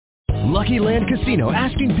Lucky Land Casino,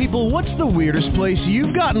 asking people, what's the weirdest place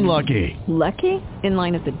you've gotten lucky? Lucky? In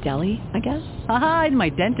line at the deli, I guess? Aha, in my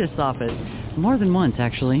dentist's office. More than once,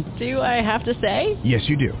 actually. Do I have to say? Yes,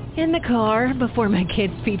 you do. In the car before my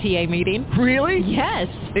kids' PTA meeting. Really? Yes.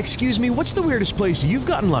 Excuse me, what's the weirdest place you've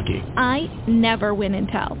gotten lucky? I never win and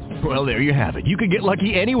tell. Well, there you have it. You can get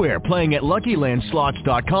lucky anywhere, playing at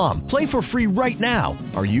LuckyLandSlots.com. Play for free right now.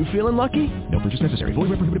 Are you feeling lucky? No purchase necessary. Void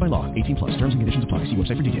where prohibited by law. 18 plus. Terms and conditions apply. See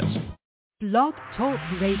website for details. Blog Talk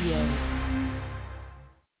Radio.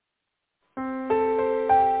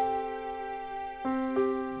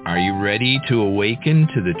 Are you ready to awaken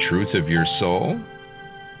to the truth of your soul?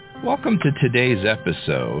 Welcome to today's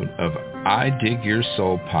episode of I Dig Your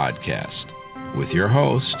Soul podcast with your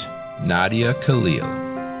host, Nadia Khalil.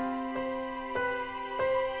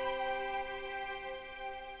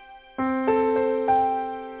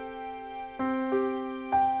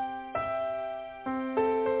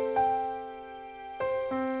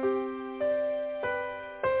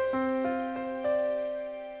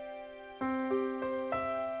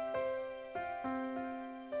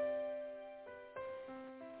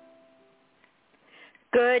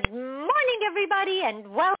 Good morning, everybody,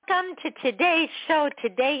 and welcome to today's show.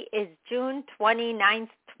 Today is June 29th,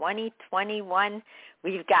 2021.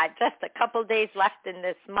 We've got just a couple days left in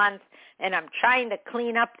this month, and I'm trying to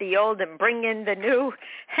clean up the old and bring in the new,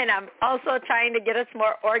 and I'm also trying to get us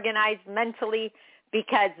more organized mentally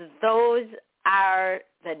because those are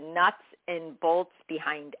the nuts and bolts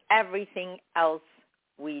behind everything else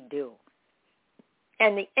we do.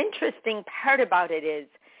 And the interesting part about it is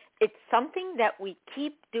it's something that we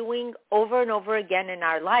keep doing over and over again in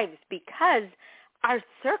our lives because our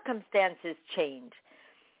circumstances change.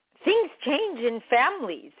 Things change in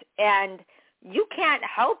families, and you can't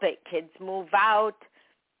help it. Kids move out.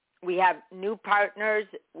 We have new partners.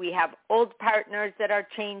 We have old partners that are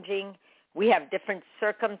changing. We have different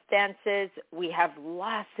circumstances. We have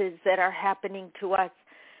losses that are happening to us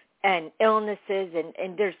and illnesses,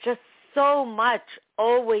 and there's just so much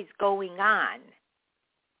always going on.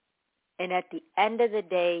 And at the end of the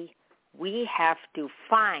day, we have to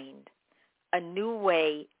find a new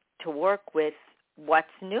way to work with what's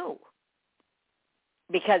new.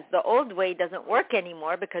 Because the old way doesn't work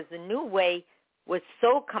anymore because the new way was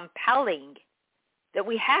so compelling that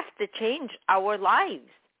we have to change our lives.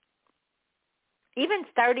 Even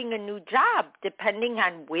starting a new job, depending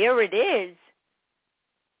on where it is,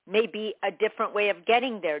 may be a different way of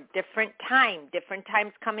getting there, different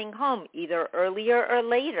times coming home, either earlier or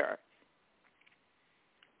later.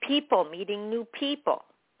 People, meeting new people,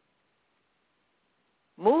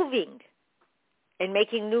 moving and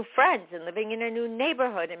making new friends and living in a new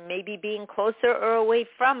neighborhood and maybe being closer or away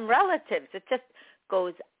from relatives. It just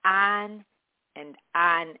goes on and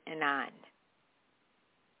on and on.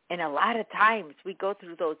 And a lot of times we go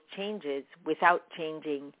through those changes without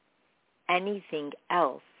changing anything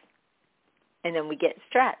else. And then we get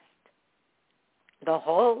stressed. The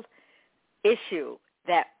whole issue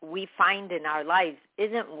that we find in our lives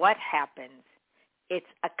isn't what happens. It's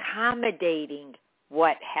accommodating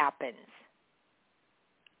what happens.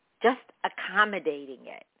 Just accommodating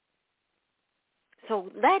it.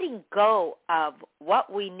 So letting go of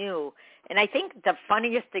what we knew. And I think the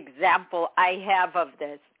funniest example I have of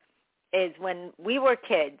this is when we were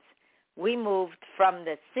kids, we moved from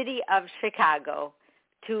the city of Chicago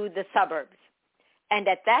to the suburbs. And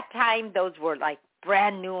at that time, those were like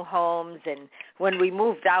brand new homes, and when we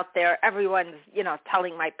moved out there, everyone's,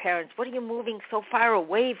 telling my parents, what are you moving so far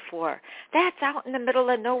away for? That's out in the middle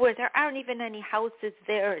of nowhere. There aren't even any houses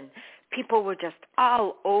there, and people were just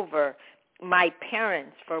all over my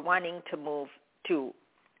parents for wanting to move to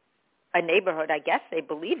a neighborhood I guess they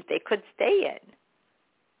believed they could stay in,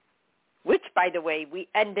 which, by the way, we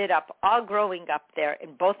ended up all growing up there,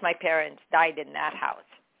 and both my parents died in that house.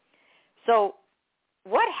 So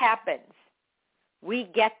what happens? We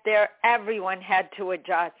get there, everyone had to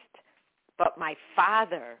adjust. But my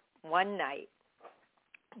father, one night,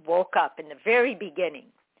 woke up in the very beginning,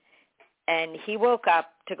 and he woke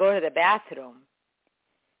up to go to the bathroom,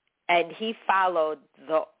 and he followed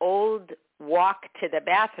the old walk to the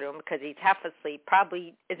bathroom because he's half asleep,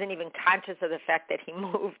 probably isn't even conscious of the fact that he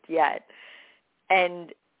moved yet.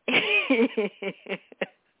 And he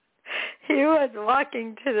was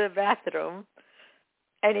walking to the bathroom,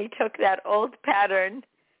 and he took that old pattern,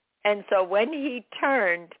 and so when he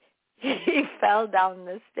turned, he fell down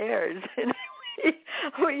the stairs, and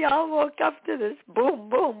we all woke up to this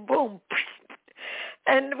boom, boom, boom,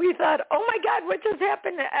 and we thought, oh my God, what just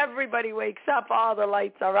happened? Everybody wakes up, all the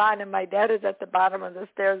lights are on, and my dad is at the bottom of the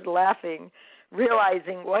stairs laughing,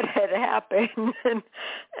 realizing what had happened.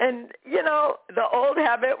 and, you know, the old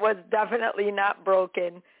habit was definitely not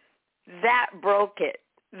broken. That broke it.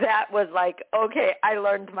 That was like, okay, I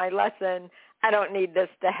learned my lesson. I don't need this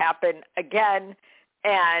to happen again,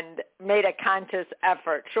 and made a conscious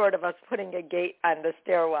effort, short of us putting a gate on the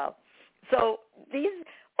stairwell. So these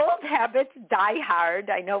old habits die hard.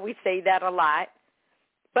 I know we say that a lot.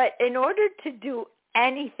 But in order to do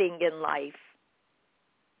anything in life,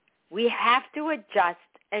 we have to adjust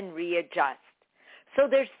and readjust. So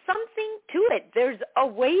there's something to it. There's a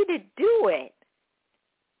way to do it.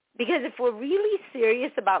 Because if we're really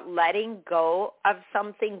serious about letting go of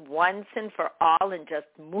something once and for all and just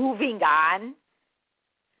moving on,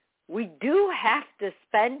 we do have to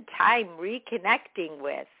spend time reconnecting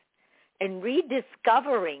with and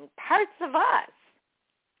rediscovering parts of us.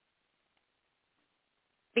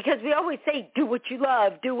 Because we always say, do what you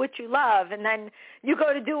love, do what you love. And then you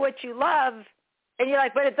go to do what you love, and you're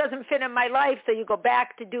like, but it doesn't fit in my life. So you go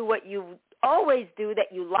back to do what you always do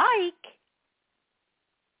that you like.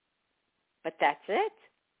 But that's it.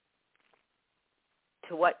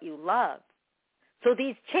 To what you love. So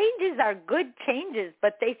these changes are good changes,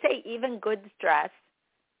 but they say even good stress,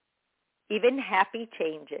 even happy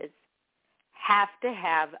changes, have to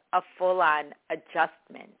have a full-on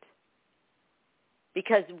adjustment.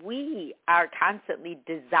 Because we are constantly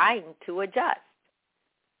designed to adjust.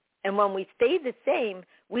 And when we stay the same,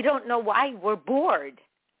 we don't know why we're bored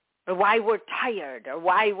or why we're tired or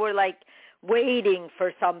why we're like waiting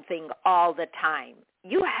for something all the time.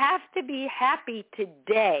 You have to be happy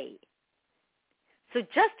today. So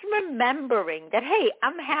just remembering that, hey,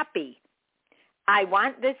 I'm happy. I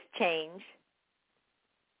want this change.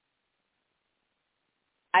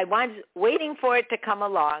 I was waiting for it to come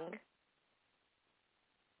along.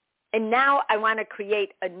 And now I want to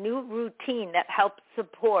create a new routine that helps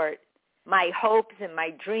support my hopes and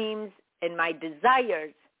my dreams and my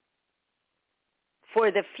desires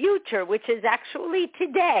for the future, which is actually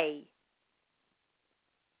today.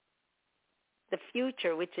 The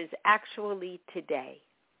future, which is actually today.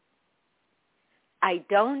 I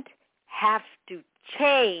don't have to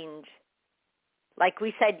change, like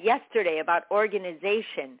we said yesterday about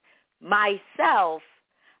organization, myself.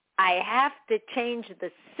 I have to change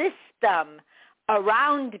the system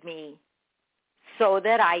around me so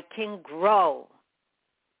that I can grow.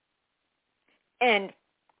 And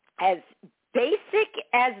as basic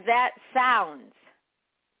as that sounds,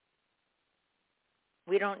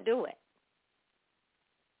 we don't do it.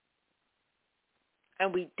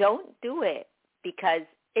 And we don't do it because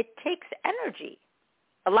it takes energy,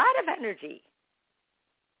 a lot of energy,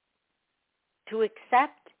 to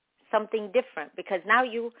accept something different, because now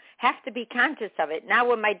you have to be conscious of it. Now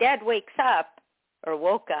when my dad wakes up or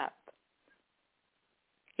woke up,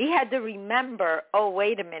 he had to remember, oh,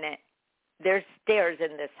 wait a minute, there's stairs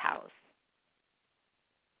in this house.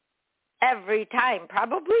 Every time,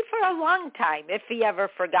 probably for a long time, if he ever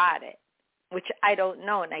forgot it, which I don't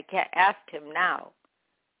know, and I can't ask him now.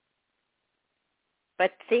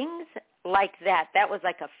 But things like that was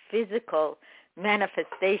like a physical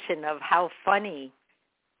manifestation of how funny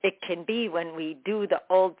it can be when we do the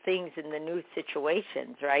old things in the new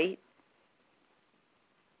situations, right?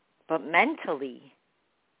 But mentally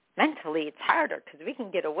it's harder because we can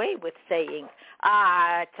get away with saying,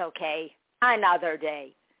 it's okay, another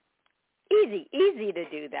day. Easy to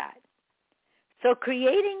do that. So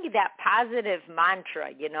creating that positive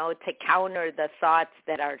mantra, to counter the thoughts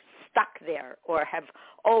that are stuck there or have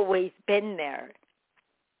always been there,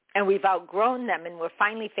 and we've outgrown them, and we're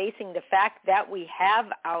finally facing the fact that we have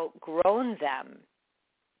outgrown them,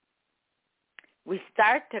 we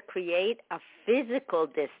start to create a physical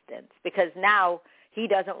distance, because now he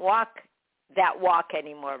doesn't walk that walk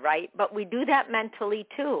anymore, right? But we do that mentally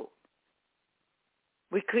too.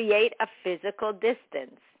 We create a physical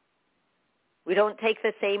distance. We don't take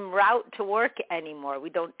the same route to work anymore. We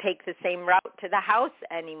don't take the same route to the house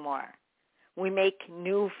anymore. We make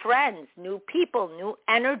new friends, new people, new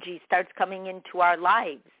energy starts coming into our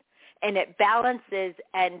lives. And it balances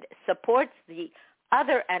and supports the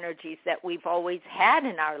other energies that we've always had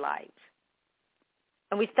in our lives.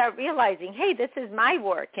 And we start realizing, hey, this is my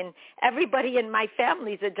work, and everybody in my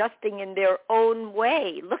family is adjusting in their own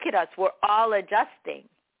way. Look at us, we're all adjusting.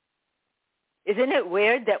 Isn't it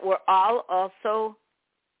weird that we're all also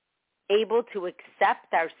able to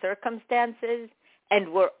accept our circumstances,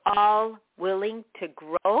 and we're all willing to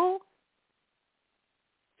grow?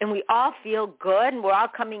 And we all feel good, and we're all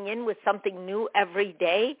coming in with something new every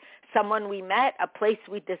day, someone we met, a place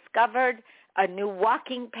we discovered, a new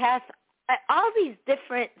walking path, all these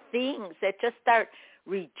different things that just start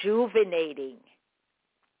rejuvenating.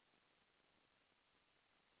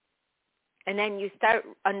 And then you start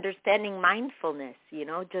understanding mindfulness,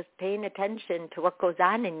 just paying attention to what goes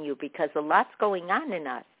on in you, because a lot's going on in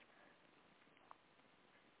us.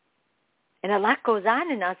 And a lot goes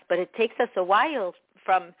on in us, but it takes us a while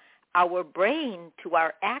from our brain to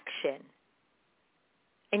our action.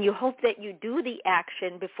 And you hope that you do the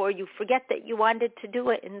action before you forget that you wanted to do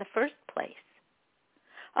it in the first place.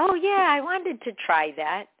 Oh, yeah, I wanted to try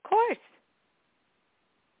that. Of course.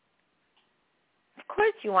 Of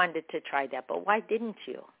course you wanted to try that, but why didn't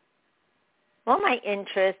you? Well, my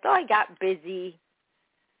interest. Oh, I got busy.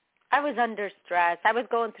 I was under stress. I was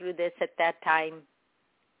going through this at that time.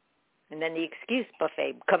 And then the excuse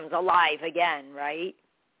buffet comes alive again, right?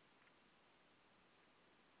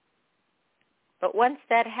 But once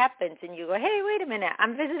that happens and you go, hey, wait a minute,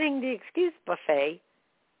 I'm visiting the excuse buffet,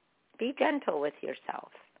 be gentle with yourself.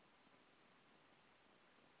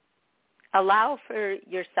 Allow for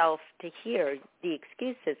yourself to hear the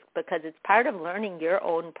excuses, because it's part of learning your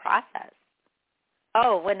own process.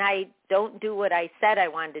 Oh, when I don't do what I said I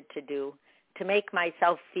wanted to do, to make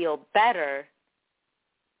myself feel better,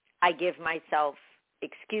 I give myself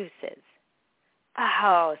excuses.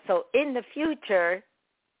 Oh, so in the future,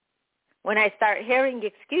 when I start hearing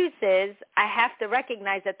excuses, I have to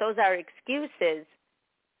recognize that those are excuses.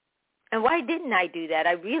 And why didn't I do that?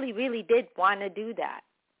 I really, really did want to do that.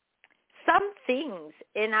 Some things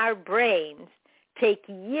in our brains take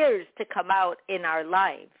years to come out in our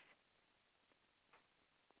lives.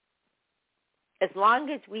 As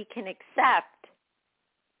long as we can accept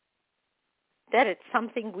that it's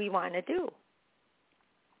something we want to do.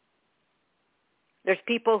 There's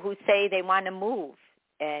people who say they want to move,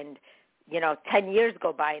 and 10 years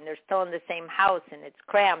go by and they're still in the same house and it's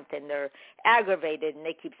cramped and they're aggravated and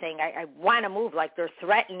they keep saying, I want to move, like they're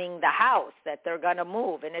threatening the house that they're going to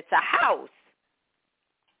move, and it's a house.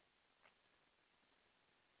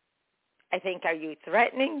 I think, are you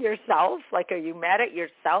threatening yourself? Like, are you mad at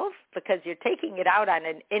yourself? Because you're taking it out on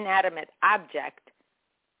an inanimate object,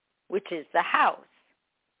 which is the house.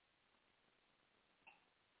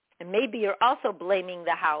 And maybe you're also blaming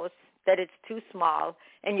the house that it's too small,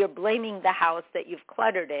 and you're blaming the house that you've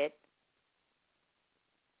cluttered it.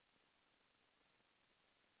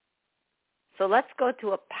 So let's go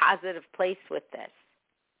to a positive place with this.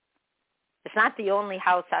 It's not the only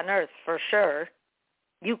house on earth, for sure.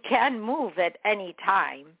 You can move at any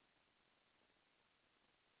time.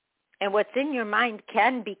 And what's in your mind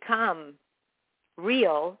can become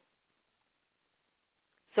real.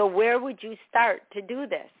 So where would you start to do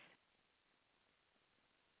this?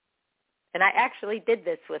 And I actually did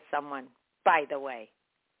this with someone, by the way.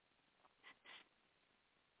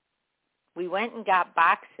 We went and got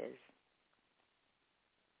boxes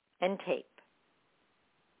and tape.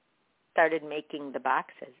 Started making the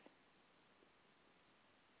boxes.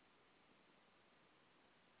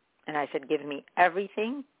 And I said, give me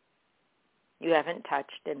everything you haven't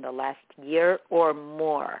touched in the last year or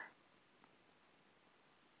more.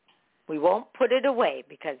 We won't put it away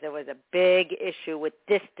because there was a big issue with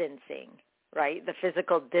distancing, right? The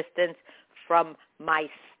physical distance from my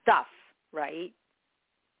stuff, right?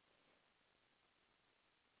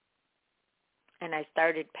 And I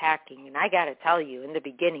started packing. And I got to tell you, in the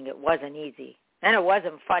beginning, it wasn't easy. And it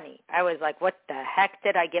wasn't funny. I was like, what the heck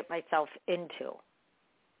did I get myself into?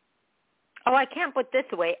 Oh, I can't put this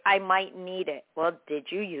away. I might need it. Well, did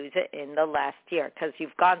you use it in the last year? Because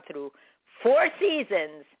you've gone through 4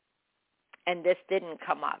 seasons and this didn't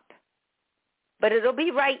come up. But it'll be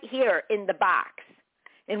right here in the box.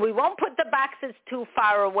 And we won't put the boxes too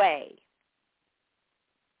far away.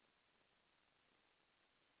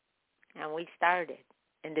 And we started.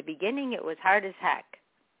 In the beginning, it was hard as heck.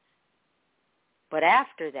 But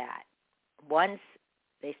after that, once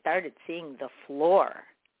they started seeing the floor,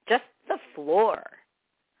 just the floor,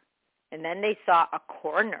 and then they saw a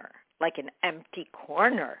corner, like an empty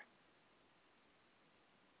corner.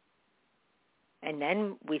 And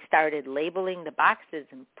then we started labeling the boxes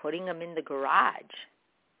and putting them in the garage.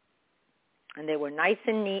 And they were nice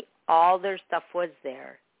and neat. All their stuff was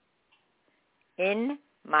there. In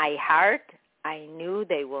my heart, I knew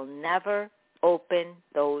they will never open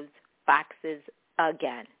those boxes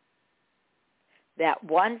again. That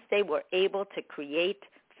once they were able to create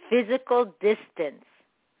physical distance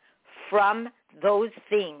from those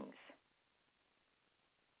things,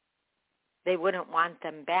 they wouldn't want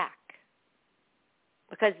them back.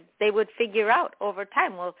 Because they would figure out over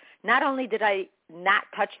time, well, not only did I not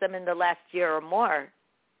touch them in the last year or more,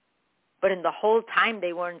 but in the whole time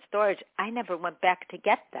they were in storage, I never went back to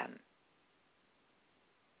get them.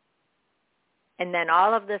 And then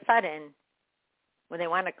all of a sudden, when they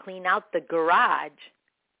want to clean out the garage,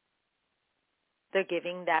 they're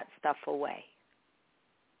giving that stuff away.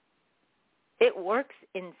 It works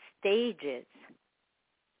in stages.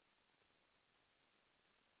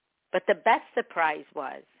 But the best surprise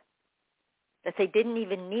was that they didn't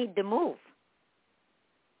even need to move.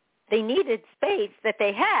 They needed space that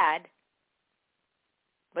they had,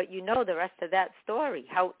 but you know the rest of that story,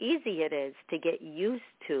 how easy it is to get used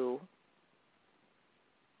to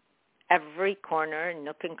every corner and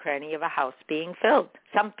nook and cranny of a house being filled.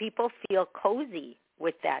 Some people feel cozy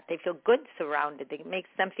with that. They feel good surrounded. It makes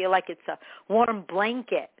them feel like it's a warm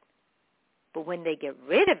blanket. But when they get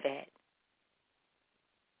rid of it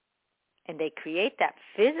and they create that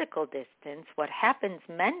physical distance, what happens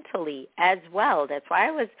mentally as well? That's why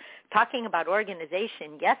I was talking about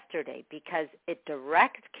organization yesterday, because it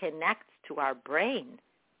direct connects to our brain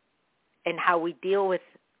and how we deal with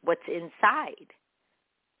what's inside.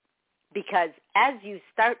 Because as you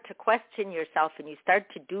start to question yourself and you start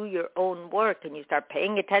to do your own work and you start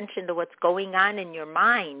paying attention to what's going on in your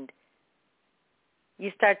mind,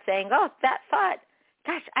 you start saying, oh, that thought,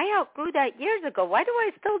 gosh, I outgrew that years ago. Why do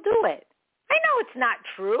I still do it? I know it's not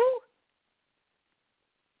true.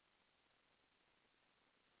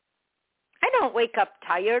 I don't wake up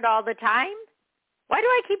tired all the time. Why do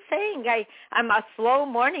I keep saying I'm a slow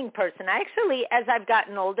morning person? Actually, as I've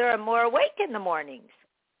gotten older, I'm more awake in the mornings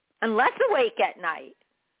and less awake at night.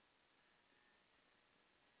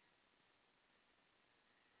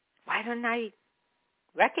 Why don't I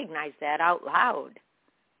recognize that out loud?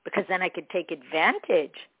 Because then I could take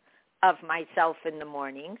advantage of myself in the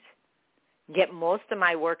mornings, get most of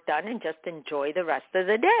my work done, and just enjoy the rest of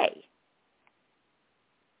the day.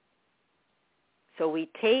 So we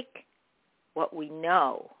take what we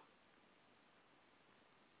know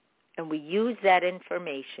and we use that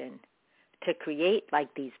information to create like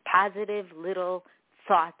these positive little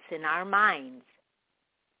thoughts in our minds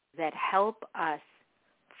that help us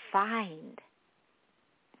find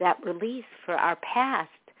that release for our past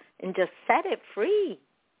and just set it free.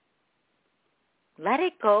 Let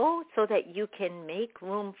it go so that you can make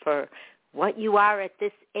room for what you are at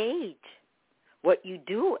this age, what you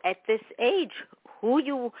do at this age, who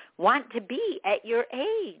you want to be at your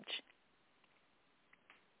age.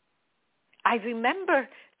 I remember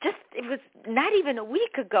it was not even a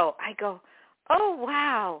week ago, I go, oh,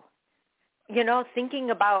 wow. You know, thinking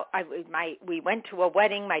about, we went to a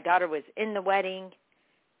wedding, my daughter was in the wedding,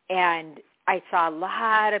 and I saw a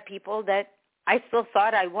lot of people that I still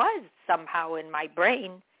thought I was somehow in my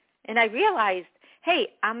brain, and I realized, hey,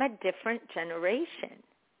 I'm a different generation.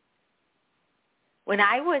 When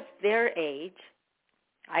I was their age,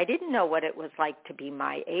 I didn't know what it was like to be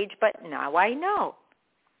my age, but now I know.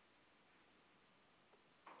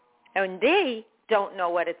 And they don't know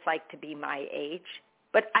what it's like to be my age,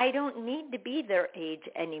 but I don't need to be their age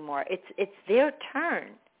anymore. It's their turn.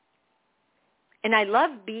 And I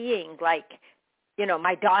love being like, you know,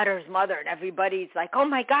 my daughter's mother, and everybody's like, oh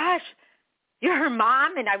my gosh, you're her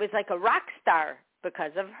mom? And I was like a rock star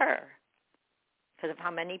because of her, because of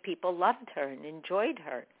how many people loved her and enjoyed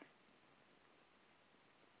her.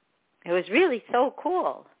 It was really so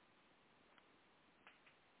cool.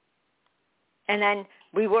 And then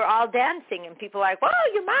we were all dancing, and people were like, well,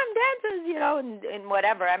 your mom dances, you know, and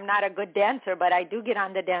whatever. I'm not a good dancer, but I do get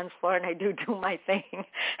on the dance floor, and I do my thing,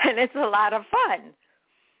 and it's a lot of fun.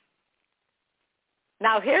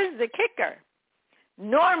 Now, here's the kicker.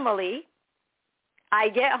 Normally, I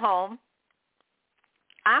get home,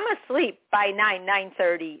 I'm asleep by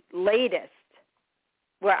 9:30 latest,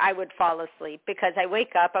 where I would fall asleep, because I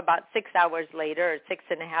wake up about 6 hours later or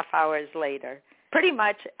 6.5 hours later, pretty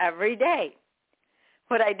much every day.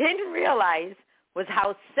 What I didn't realize was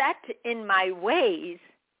how set in my ways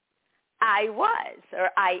I was, or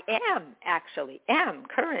I am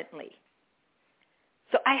currently.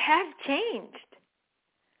 So I have changed.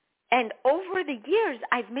 And over the years,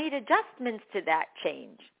 I've made adjustments to that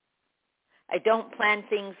change. I don't plan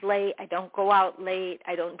things late. I don't go out late.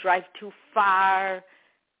 I don't drive too far,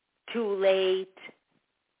 too late.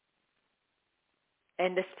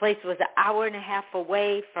 And this place was an hour and a half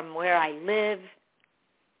away from where I live.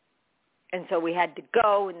 And so we had to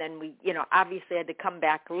go, and then we, you know, obviously had to come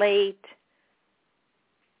back late.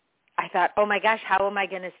 I thought, oh my gosh, how am I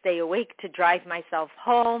going to stay awake to drive myself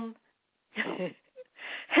home?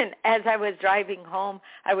 And as I was driving home,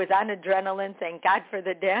 I was on adrenaline, thank God for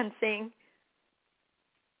the dancing.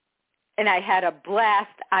 And I had a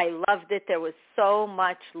blast. I loved it. There was so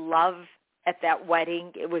much love at that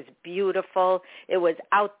wedding. It was beautiful. It was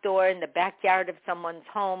outdoor in the backyard of someone's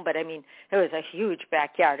home, but I mean, it was a huge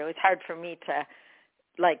backyard. It was hard for me to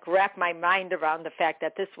wrap my mind around the fact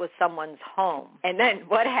that this was someone's home. And then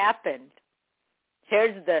what happened?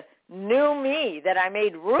 Here's the new me that I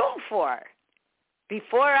made room for.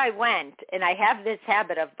 Before I went, and I have this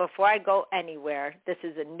habit of before I go anywhere, this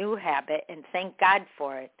is a new habit, and thank God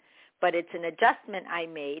for it, but it's an adjustment I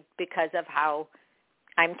made because of how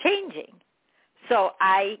I'm changing. So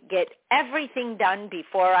I get everything done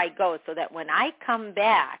before I go so that when I come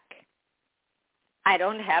back, I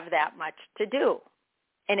don't have that much to do.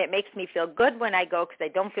 And it makes me feel good when I go because I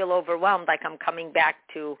don't feel overwhelmed like I'm coming back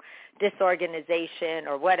to disorganization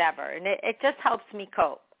or whatever. And it just helps me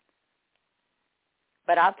cope.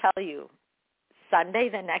 But I'll tell you, Sunday,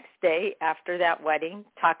 the next day after that wedding,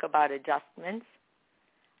 talk about adjustments,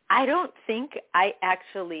 I don't think I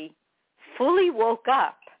actually fully woke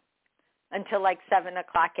up until 7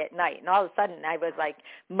 o'clock at night. And all of a sudden I was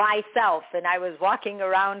myself, and I was walking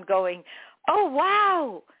around going, oh,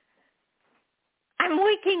 wow, I'm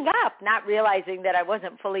waking up, not realizing that I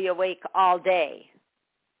wasn't fully awake all day.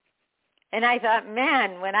 And I thought,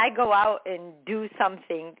 man, when I go out and do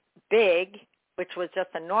something big, which was just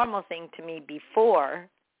a normal thing to me before,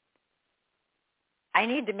 I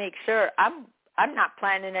need to make sure I'm not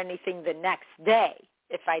planning anything the next day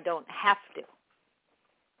if I don't have to.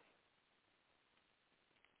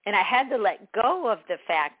 And I had to let go of the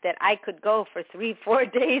fact that I could go for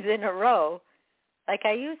 3-4 days in a row like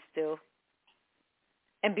I used to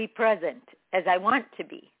and be present as I want to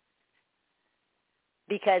be.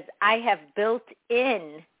 Because I have built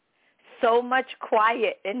in so much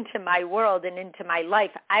quiet into my world and into my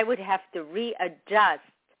life, I would have to readjust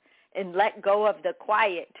and let go of the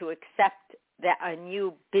quiet to accept that a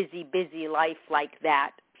new busy life like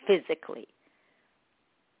that physically.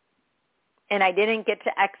 And I didn't get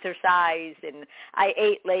to exercise, and I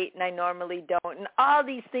ate late, and I normally don't. And all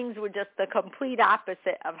these things were just the complete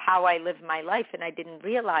opposite of how I live my life, and I didn't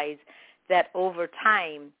realize that over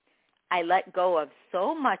time I let go of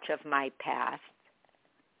so much of my past,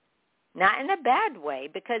 not in a bad way,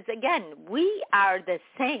 because, again, we are the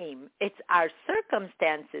same. It's our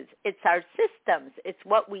circumstances. It's our systems. It's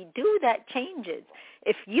what we do that changes.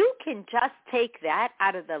 If you can just take that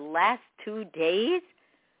out of the last 2 days,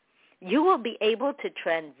 you will be able to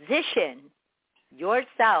transition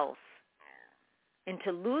yourself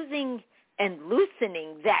into losing and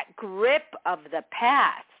loosening that grip of the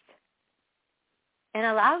past and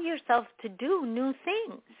allow yourself to do new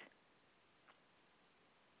things.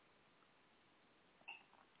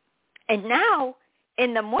 And now,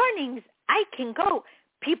 in the mornings, I can go.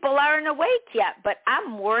 People aren't awake yet, but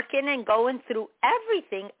I'm working and going through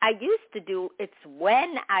everything I used to do. It's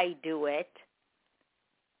when I do it.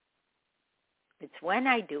 It's when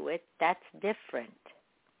I do it that's different.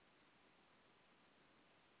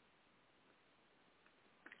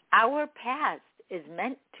 Our past is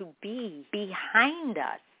meant to be behind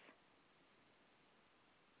us.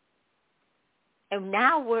 And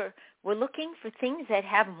now we're looking for things that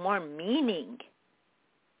have more meaning.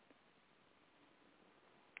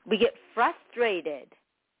 We get frustrated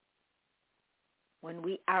when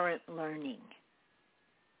we aren't learning.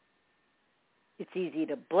 It's easy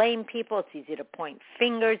to blame people. It's easy to point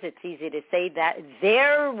fingers. It's easy to say that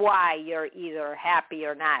they're why you're either happy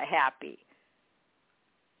or not happy.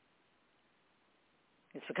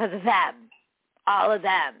 It's because of them, all of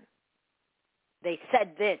them. They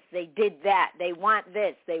said this, they did that, they want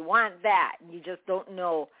this, they want that. You just don't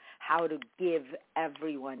know how to give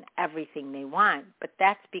everyone everything they want. But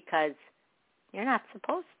that's because you're not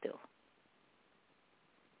supposed to.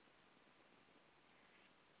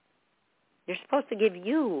 You're supposed to give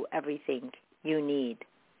you everything you need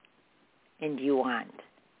and you want.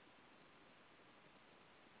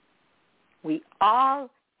 We all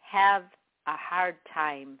have a hard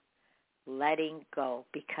time letting go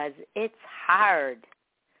because it's hard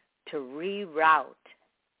to reroute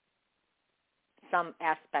some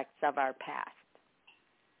aspects of our past.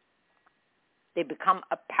 They become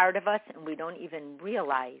a part of us and we don't even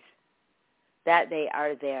realize that they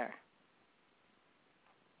are there.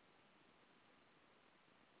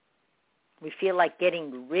 We feel like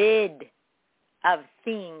getting rid of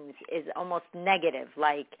things is almost negative,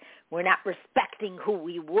 like we're not respecting who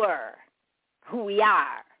we were, who we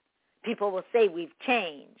are. People will say we've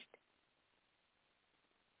changed.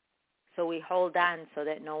 So we hold on so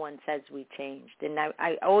that no one says we changed. And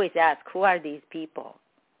I always ask, who are these people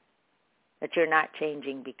that you're not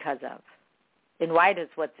changing because of? And why does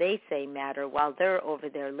what they say matter while they're over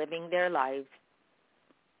there living their lives,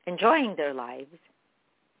 enjoying their lives,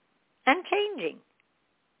 and changing.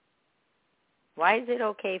 Why is it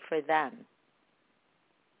okay for them?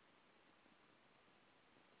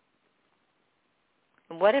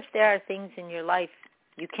 And what if there are things in your life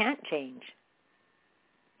you can't change?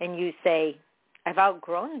 And you say, I've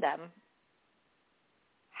outgrown them.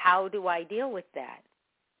 How do I deal with that?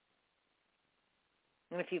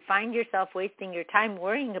 And if you find yourself wasting your time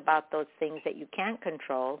worrying about those things that you can't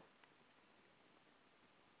control,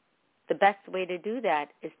 the best way to do that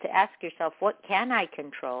is to ask yourself, what can I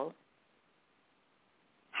control?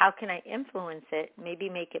 How can I influence it? Maybe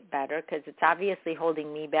make it better, because it's obviously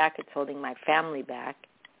holding me back. It's holding my family back.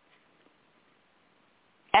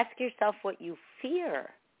 Ask yourself what you fear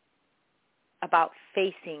about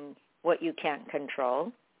facing what you can't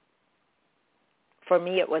control. For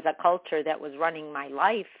me, it was a culture that was running my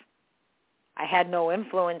life. I had no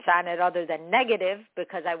influence on it other than negative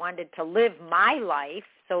because I wanted to live my life.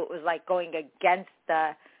 So it was like going against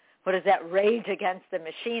the, rage against the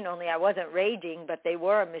machine, only I wasn't raging, but they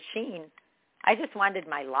were a machine. I just wanted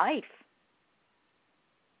my life.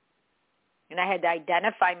 And I had to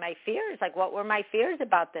identify my fears. Like, what were my fears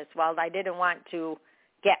about this? Well, I didn't want to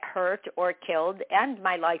get hurt or killed, and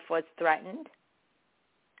my life was threatened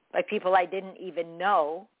by people I didn't even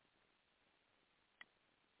know.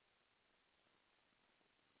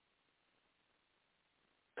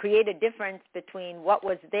 Create a difference between what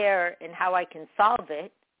was there and how I can solve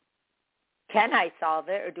it. Can I solve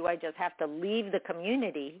it, or do I just have to leave the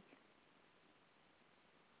community?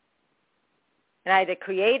 And I had to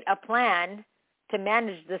create a plan to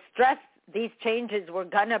manage the stress these changes were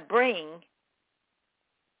going to bring.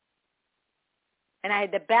 And I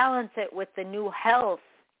had to balance it with the new health,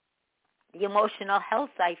 the emotional health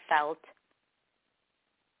I felt,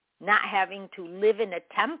 not having to live in a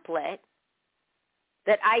template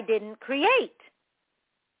that I didn't create.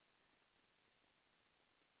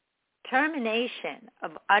 Determination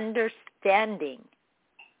of understanding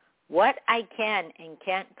what I can and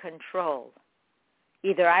can't control.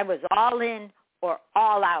 Either I was all in or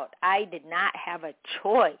all out. I did not have a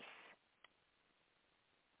choice.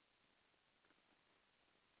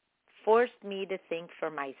 Forced me to think for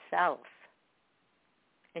myself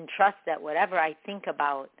and trust that whatever I think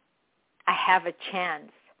about, I have a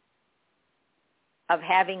chance of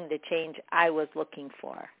having the change I was looking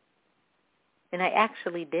for. And I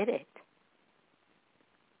actually did it.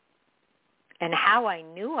 And how I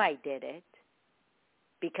knew I did it,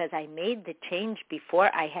 because I made the change before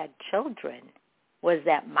I had children, was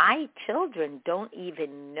that my children don't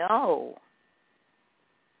even know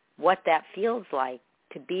what that feels like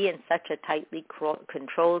to be in such a tightly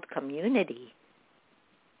controlled community.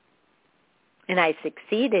 And I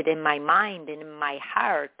succeeded in my mind and in my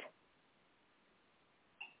heart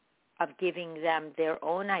of giving them their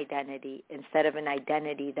own identity instead of an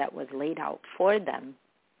identity that was laid out for them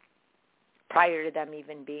prior to them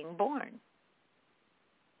even being born.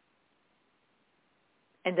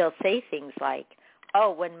 And they'll say things like,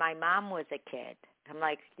 oh, when my mom was a kid. I'm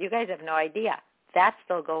like, you guys have no idea. That's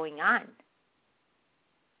still going on.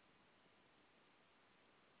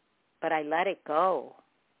 But I let it go.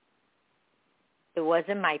 It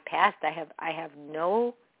wasn't my past. I have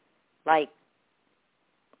no,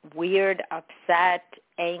 weird, upset,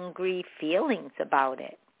 angry feelings about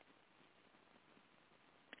it.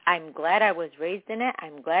 I'm glad I was raised in it.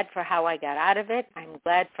 I'm glad for how I got out of it. I'm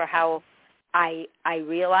glad for how I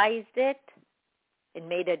realized it and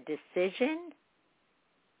made a decision.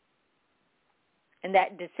 And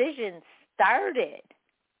that decision started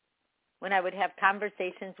when I would have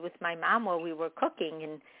conversations with my mom while we were cooking.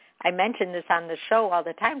 And I mention this on the show all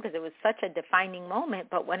the time because it was such a defining moment.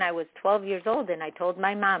 But when I was 12 years old and I told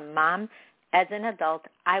my mom, Mom, as an adult,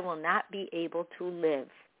 I will not be able to live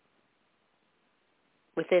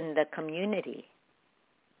within the community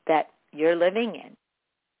that you're living in.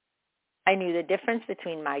 I knew the difference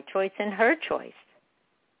between my choice and her choice.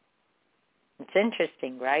 It's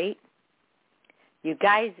interesting, right? You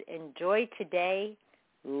guys enjoy today.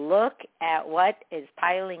 Look at what is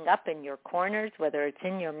piling up in your corners, whether it's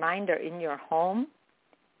in your mind or in your home,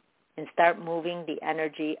 and start moving the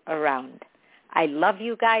energy around. I love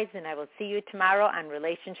you guys, and I will see you tomorrow on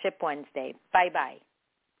Relationship Wednesday. Bye-bye.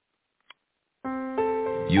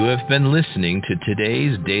 You have been listening to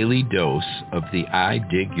today's daily dose of the I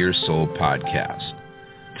Dig Your Soul podcast.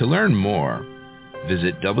 To learn more,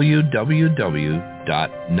 visit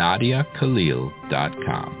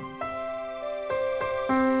www.nadiakhalil.com.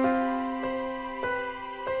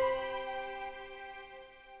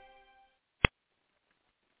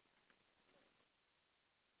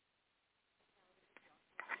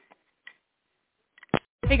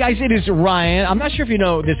 Hey guys, it is Ryan. I'm not sure if you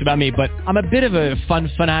know this about me, but I'm a bit of a fun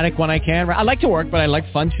fanatic when I can. I like to work, but I like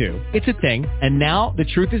fun too. It's a thing. And now the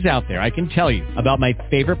truth is out there. I can tell you about my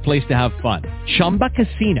favorite place to have fun. Chumba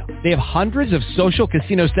Casino. They have hundreds of social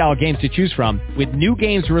casino style games to choose from with new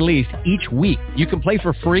games released each week. You can play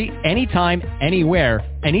for free anytime, anywhere.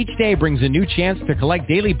 And each day brings a new chance to collect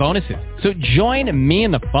daily bonuses. So join me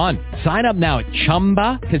in the fun. Sign up now at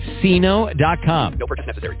ChumbaCasino.com. No purchase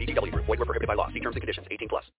necessary. VGW Group. Void where prohibited by law. See terms and conditions. 18+.